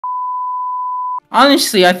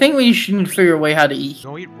Honestly, I think we should figure a way how to eat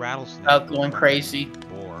Go eat rattlesnake. without going crazy.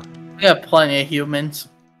 Boar. We have plenty of humans.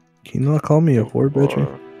 Can you not call me a whore, bitch?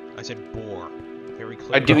 I said boar. Very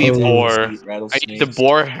clear. I do eat boar. I eat the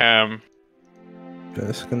boar ham.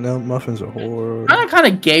 Yes, now muffins are whore. Kind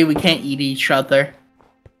of gay. We can't eat each other.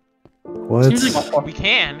 What? Seems like a We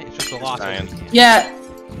can. It's just a lot.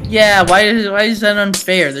 Yeah. Why is that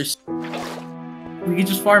unfair? We could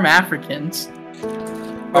just farm Africans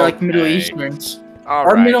or like Middle Easterns.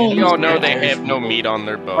 Or Middle Eastern. Know they have no meat on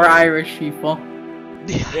their boat. Or Irish people.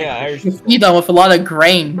 Yeah, Irish. You feed them with a lot of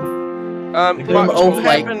grain. Do you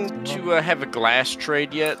happen to have a glass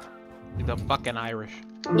trade yet? The fucking Irish.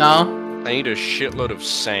 No. I need a shitload of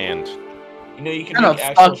sand. You know you can Kind of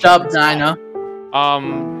make fucked up, Dinah.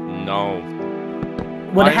 No.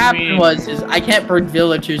 What happened was I can't breed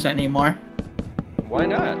villagers anymore. Why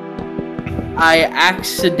not? I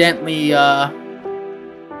accidentally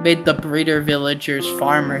made the breeder villagers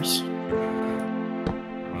farmers. Oh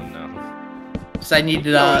no. Cause I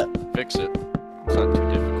needed fix it. It's not too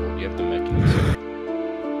difficult. You have the mechanism.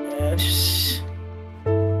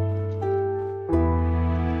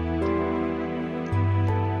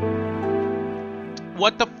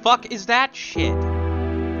 What the fuck is that shit?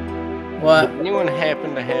 What? Would anyone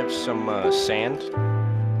happen to have some sand?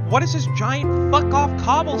 What is this giant fuck off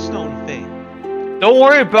cobblestone thing? Don't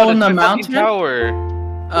worry about it. On the My mountain? tower.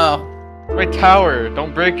 Oh. My tower.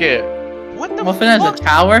 Don't break it. What the Muffin has a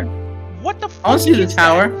tower? What the fuck? I want to see the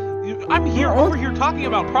tower. I'm over here talking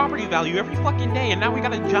about property value every fucking day, and now we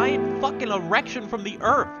got a giant fucking erection from the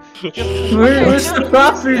earth. Where's the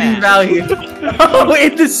property value? Oh,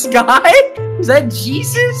 in the sky? Is that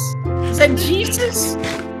Jesus? Is that Jesus?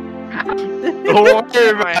 Don't worry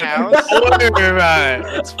about house. Don't worry about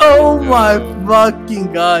it. Oh my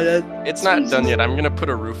fucking god. It's not done yet. I'm gonna put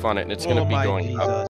a roof on it, and it's gonna be going up.